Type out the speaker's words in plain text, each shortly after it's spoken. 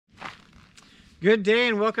Good day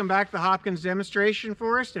and welcome back to the Hopkins Demonstration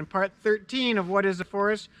Forest. In part 13 of What is a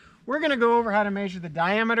Forest, we're going to go over how to measure the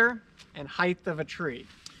diameter and height of a tree.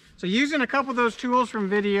 So using a couple of those tools from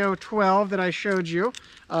video 12 that I showed you,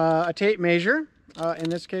 a tape measure, in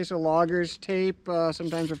this case a logger's tape,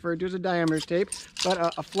 sometimes referred to as a diameter's tape,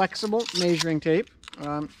 but a flexible measuring tape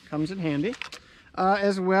comes in handy.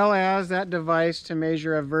 As well as that device to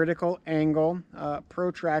measure a vertical angle,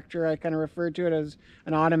 protractor. I kind of referred to it as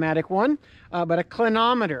an automatic one, but a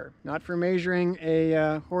clinometer, not for measuring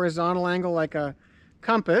a horizontal angle like a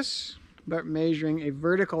compass, but measuring a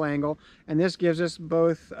vertical angle. And this gives us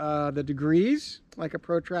both the degrees, like a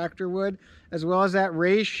protractor would, as well as that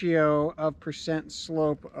ratio of percent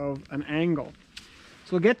slope of an angle.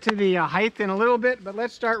 So we'll get to the height in a little bit, but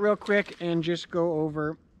let's start real quick and just go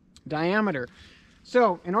over diameter.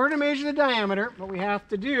 So in order to measure the diameter, what we have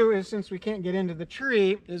to do is, since we can't get into the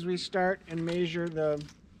tree, is we start and measure the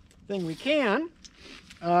thing we can,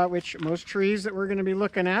 which most trees that we're going to be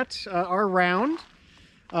looking at are round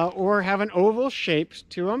or have an oval shape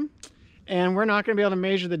to them. And we're not going to be able to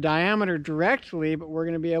measure the diameter directly, but we're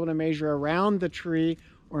going to be able to measure around the tree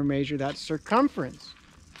or measure that circumference.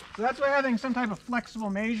 So that's why having some type of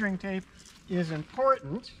flexible measuring tape is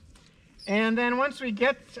important. And then once we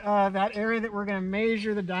get that area that we're going to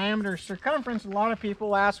measure the diameter circumference, a lot of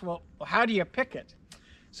people ask, well, how do you pick it?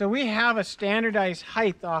 So we have a standardized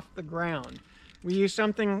height off the ground. We use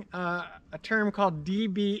something, a term called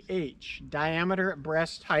DBH, diameter at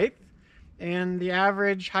breast height. And the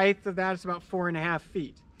average height of that is about 4.5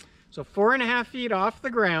 feet. So 4.5 feet off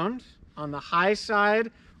the ground on the high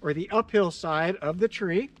side or the uphill side of the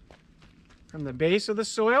tree, from the base of the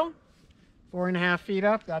soil, 4.5 feet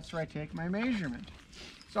up, that's where I take my measurement.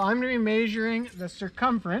 So I'm going to be measuring the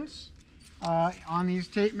circumference on these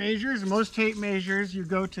tape measures. Most tape measures, you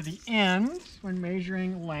go to the end when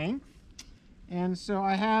measuring length. And so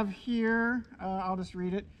I have here, I'll just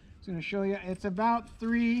read it. It's going to show you, it's about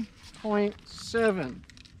 3.7.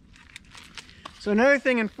 So another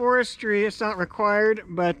thing in forestry, it's not required,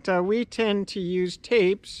 but we tend to use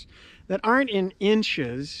tapes that aren't in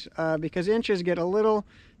inches because inches get a little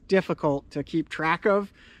difficult to keep track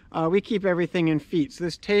of. We keep everything in feet. So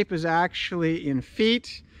this tape is actually in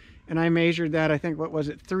feet, and I measured that, I think, what was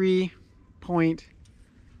it,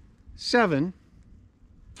 3.7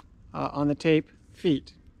 on the tape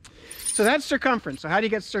feet. So that's circumference. So how do you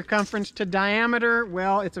get circumference to diameter?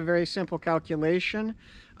 Well, it's a very simple calculation.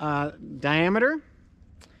 Diameter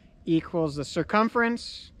equals the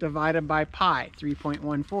circumference divided by pi,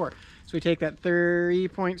 3.14. So we take that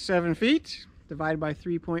 3.7 feet divided by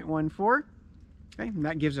 3.14. Okay, and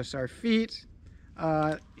that gives us our feet.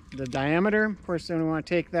 The diameter, of course, then we want to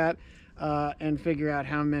take that and figure out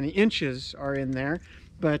how many inches are in there.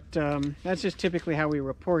 But that's just typically how we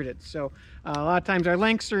report it. So a lot of times our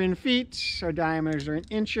lengths are in feet, our diameters are in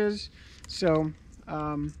inches. So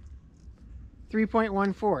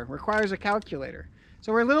 3.14 requires a calculator.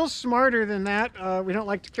 So we're a little smarter than that. We don't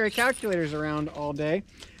like to carry calculators around all day.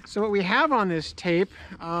 So what we have on this tape,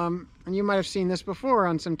 and you might have seen this before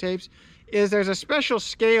on some tapes, is there's a special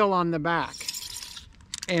scale on the back.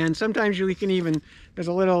 And sometimes you can even, there's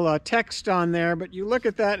a little text on there, but you look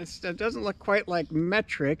at that, it doesn't look quite like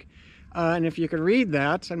metric. And if you could read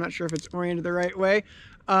that, I'm not sure if it's oriented the right way,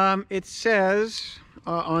 it says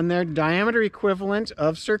on there, diameter equivalent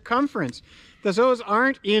of circumference. Because those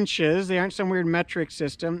aren't inches, they aren't some weird metric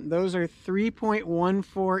system. Those are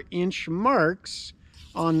 3.14 inch marks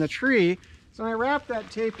on the tree. So I wrap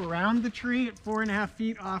that tape around the tree at 4.5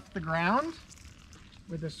 feet off the ground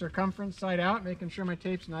with the circumference side out, making sure my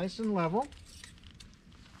tape's nice and level.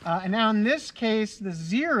 And now in this case, the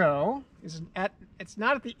zero is it's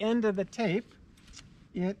not at the end of the tape.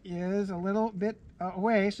 It is a little bit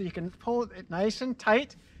away, so you can pull it nice and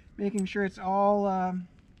tight, making sure it's all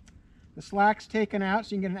the slack's taken out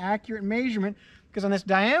so you can get an accurate measurement. Because on this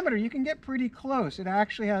diameter, you can get pretty close. It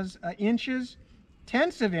actually has inches,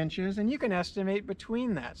 tenths of inches, and you can estimate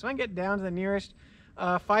between that. So I can get down to the nearest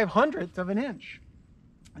 500th of an inch.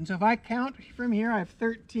 And so if I count from here, I have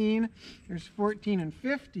 13, there's 14 and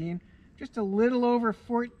 15, just a little over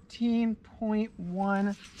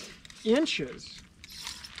 14.1 inches.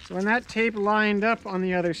 So when that tape lined up on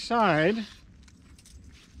the other side,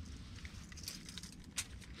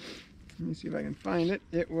 let me see if I can find it,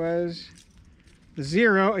 it was the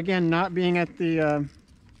zero, again, not being at the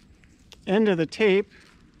end of the tape,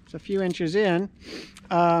 it's a few inches in,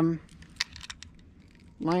 lined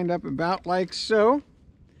up about like so.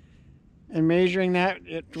 And measuring that,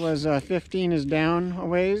 it was 15 is down a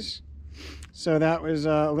ways. So that was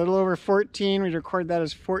a little over 14. We record that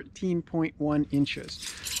as 14.1 inches.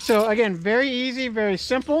 So again, very easy, very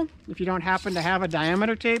simple. If you don't happen to have a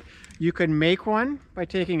diameter tape, you could make one by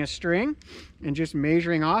taking a string and just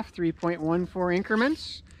measuring off 3.14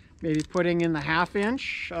 increments, maybe putting in the 1/2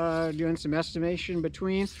 inch, doing some estimation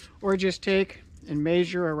between, or just take and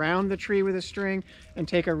measure around the tree with a string and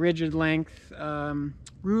take a rigid length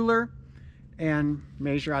ruler and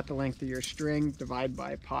measure out the length of your string, divide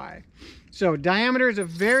by pi. So diameter is a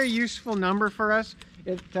very useful number for us.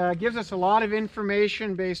 It gives us a lot of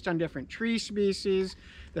information based on different tree species.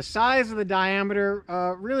 The size of the diameter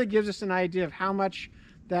really gives us an idea of how much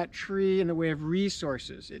that tree in the way of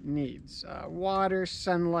resources it needs. Water,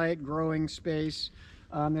 sunlight, growing space.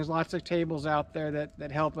 There's lots of tables out there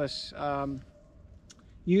that help us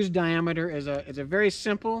use diameter as a very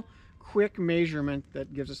simple, quick measurement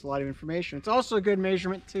that gives us a lot of information. It's also a good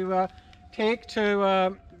measurement to take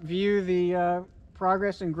to view the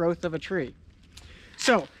progress and growth of a tree.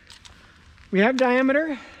 So we have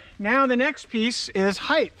diameter. Now the next piece is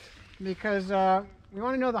height, because we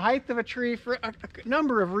want to know the height of a tree for a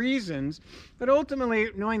number of reasons, but ultimately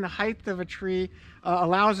knowing the height of a tree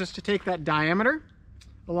allows us to take that diameter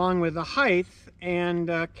along with the height and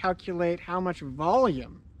calculate how much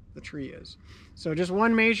volume the tree is. So just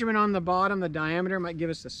one measurement on the bottom, the diameter, might give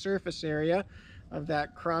us the surface area of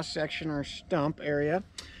that cross section or stump area.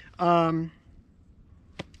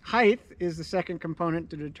 Height is the second component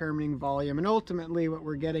to determining volume, and ultimately what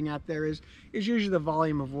we're getting at there is usually the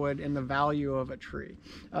volume of wood and the value of a tree.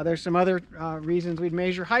 There's some other reasons we'd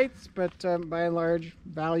measure heights, but by and large,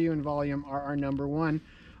 value and volume are our number one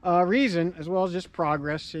reason, as well as just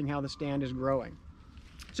progress, seeing how the stand is growing.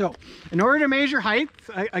 So in order to measure height,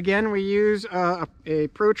 again, we use a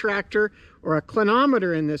protractor or a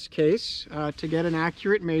clinometer in this case to get an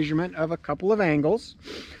accurate measurement of a couple of angles.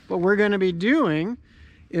 What we're going to be doing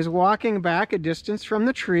is walking back a distance from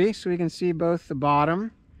the tree so we can see both the bottom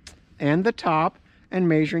and the top and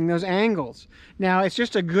measuring those angles. Now, it's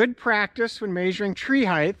just a good practice when measuring tree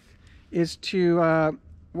height is to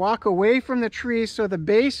walk away from the tree so the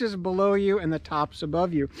base is below you and the top's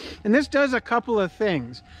above you. And this does a couple of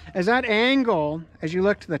things. As that angle, as you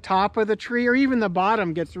look to the top of the tree or even the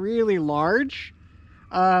bottom, gets really large,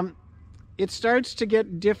 it starts to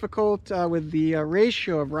get difficult with the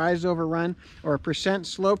ratio of rise over run or percent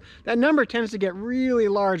slope. That number tends to get really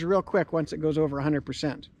large real quick once it goes over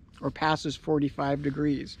 100% or passes 45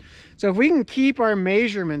 degrees. So if we can keep our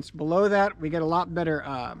measurements below that, we get a lot better,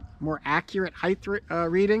 more accurate height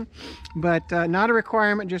reading, but not a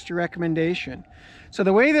requirement, just a recommendation. So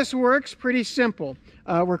the way this works, pretty simple.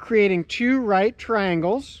 We're creating two right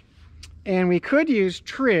triangles, and we could use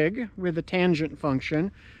trig with the tangent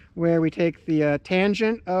function, where we take the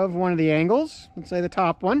tangent of one of the angles, let's say the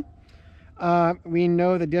top one. We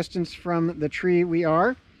know the distance from the tree we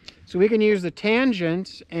are, so we can use the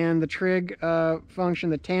tangent and the trig function.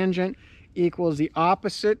 The tangent equals the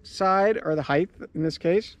opposite side, or the height in this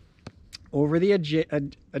case, over the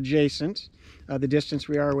adjacent, the distance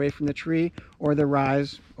we are away from the tree, or the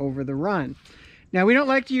rise over the run. Now, we don't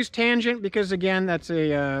like to use tangent because, again, that's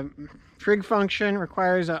a trig function,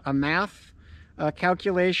 requires a math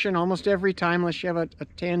calculation almost every time, unless you have a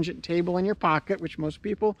tangent table in your pocket, which most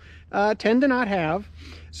people tend to not have.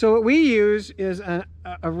 So what we use is a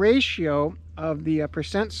ratio of the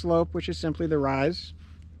percent slope, which is simply the rise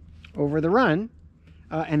over the run,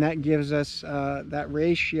 and that gives us that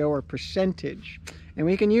ratio or percentage. And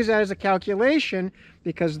we can use that as a calculation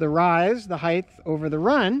because the rise, the height over the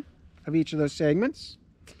run of each of those segments,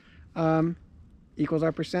 equals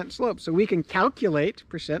our percent slope. So we can calculate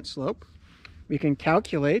percent slope. We can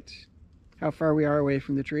calculate how far we are away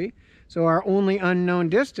from the tree. So our only unknown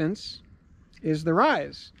distance is the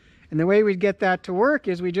rise. And the way we get that to work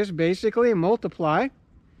is we just basically multiply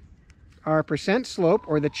our percent slope,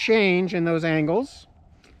 or the change in those angles.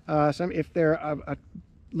 If they're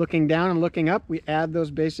looking down and looking up, we add those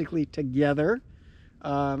basically together.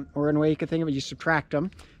 Or in a way you could think of it, you subtract them.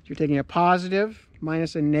 So you're taking a positive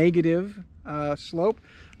minus a negative slope,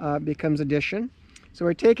 becomes addition. So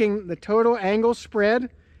we're taking the total angle spread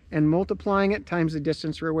and multiplying it times the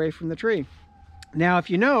distance we're away from the tree. Now, if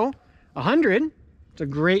you know 100, it's a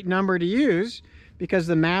great number to use because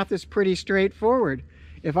the math is pretty straightforward.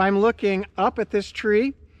 If I'm looking up at this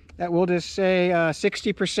tree, that will just say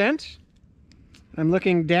 60%. I'm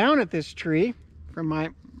looking down at this tree from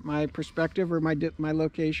my perspective, or my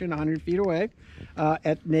location 100 feet away,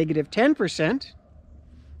 at negative 10%.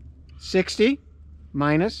 60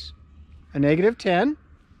 minus a negative 10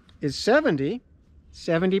 is 70.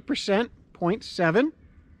 70%, 0.7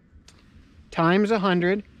 times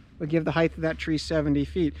 100 would give the height of that tree 70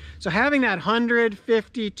 feet. So having that 100,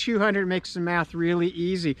 50, 200 makes the math really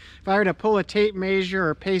easy. If I were to pull a tape measure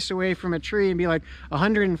or pace away from a tree and be like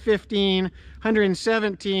 115,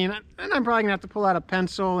 117, and I'm probably gonna have to pull out a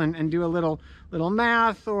pencil and do a little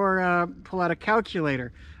math or pull out a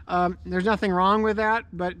calculator. There's nothing wrong with that,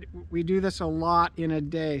 but we do this a lot in a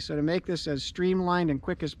day. So to make this as streamlined and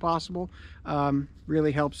quick as possible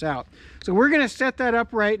really helps out. So we're going to set that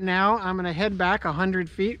up right now. I'm going to head back 100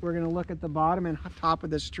 feet. We're going to look at the bottom and top of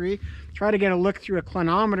this tree. Try to get a look through a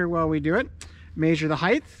clinometer while we do it. Measure the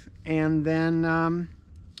height, and then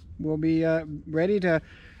we'll be ready to,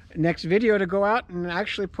 next video, to go out and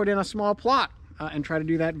actually put in a small plot. And try to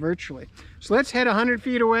do that virtually. So let's head 100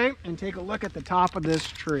 feet away and take a look at the top of this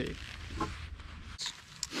tree.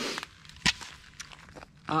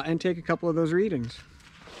 And take a couple of those readings.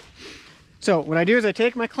 So what I do is I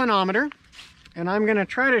take my clinometer, and I'm going to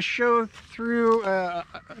try to show through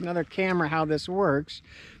another camera how this works.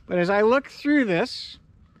 But as I look through this,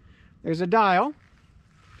 there's a dial.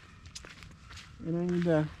 And I need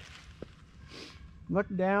to look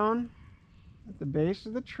down at the base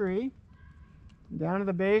of the tree. Down to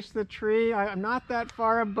the base of the tree, I'm not that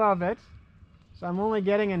far above it, so I'm only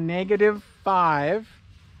getting a -5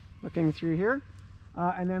 looking through here.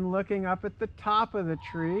 And then looking up at the top of the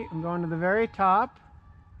tree, I'm going to the very top,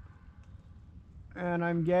 and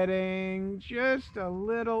I'm getting just a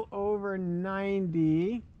little over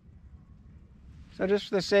 90. So just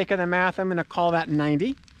for the sake of the math, I'm going to call that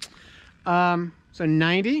 90. So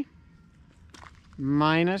 90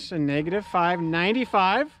 minus a -5,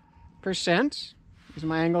 95% is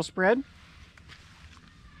my angle spread.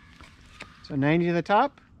 So 90 to the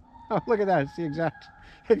top. Oh, look at that. It's the exact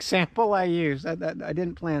example I used. I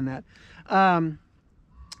didn't plan that. And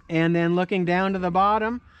then looking down to the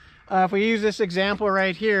bottom, if we use this example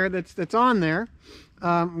right here that's on there,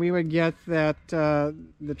 we would get that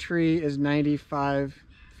the tree is 95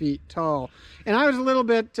 feet tall. And I was a little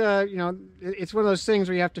bit, you know, it's one of those things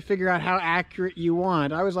where you have to figure out how accurate you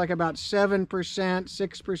want. I was like about 7%,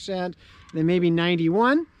 6%, then maybe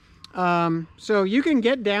 91. So you can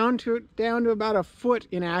get down to about a foot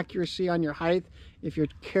in accuracy on your height if you're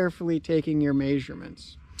carefully taking your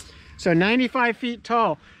measurements. So 95 feet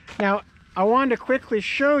tall. Now, I wanted to quickly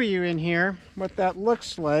show you in here what that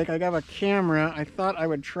looks like. I got a camera. I thought I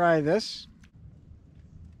would try this.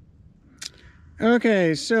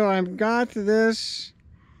 Okay, so I've got this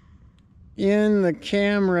in the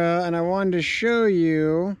camera, and I wanted to show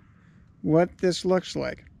you what this looks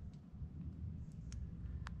like.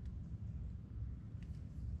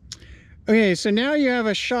 Okay, so now you have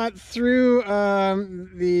a shot through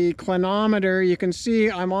the clinometer. You can see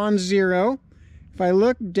I'm on 0. If I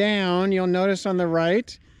look down, you'll notice on the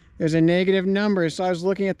right, there's a negative number. So I was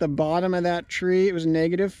looking at the bottom of that tree. It was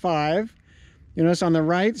 -5. You notice on the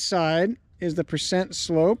right side is the percent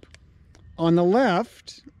slope. On the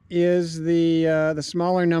left is the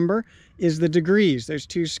smaller number is the degrees. There's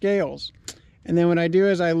 2 scales. And then what I do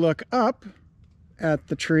is I look up at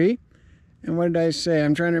the tree. And what did I say?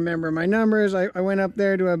 I'm trying to remember my numbers. I went up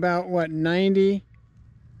there to about, what,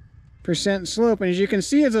 90% slope. And as you can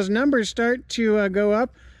see, as those numbers start to go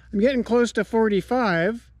up, I'm getting close to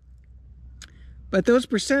 45. But those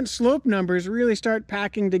percent slope numbers really start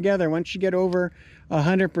packing together once you get over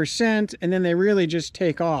 100%, and then they really just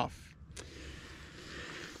take off.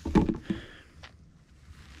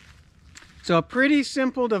 So a pretty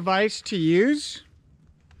simple device to use.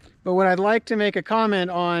 But what I'd like to make a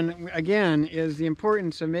comment on, again, is the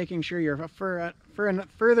importance of making sure you're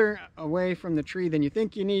further away from the tree than you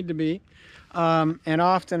think you need to be. And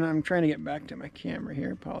often, I'm trying to get back to my camera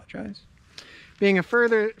here, apologize. Being a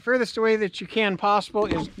furthest away that you can possible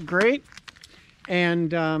is great.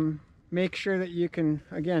 And make sure that you can,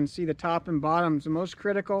 again, see the top and bottom is the most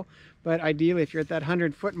critical. But ideally, if you're at that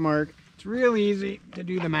 100-foot mark, it's really easy to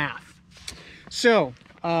do the math. So,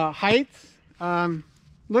 height.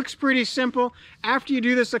 Looks pretty simple. After you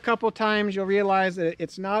do this a couple times, you'll realize that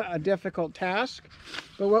it's not a difficult task.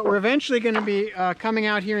 But what we're eventually going to be coming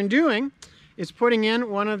out here and doing is putting in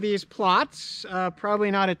one of these plots,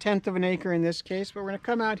 probably not 1/10 of an acre in this case, but we're going to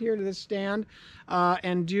come out here to this stand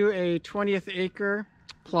and do a 20th acre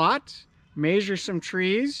plot, measure some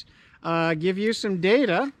trees, give you some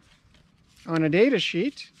data on a data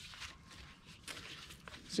sheet.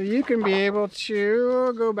 So you can be able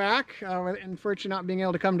to go back, unfortunately not being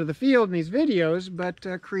able to come to the field in these videos, but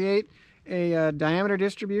create a diameter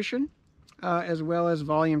distribution as well as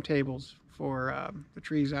volume tables for the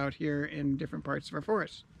trees out here in different parts of our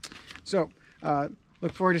forest. So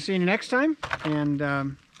look forward to seeing you next time,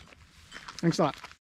 and thanks a lot.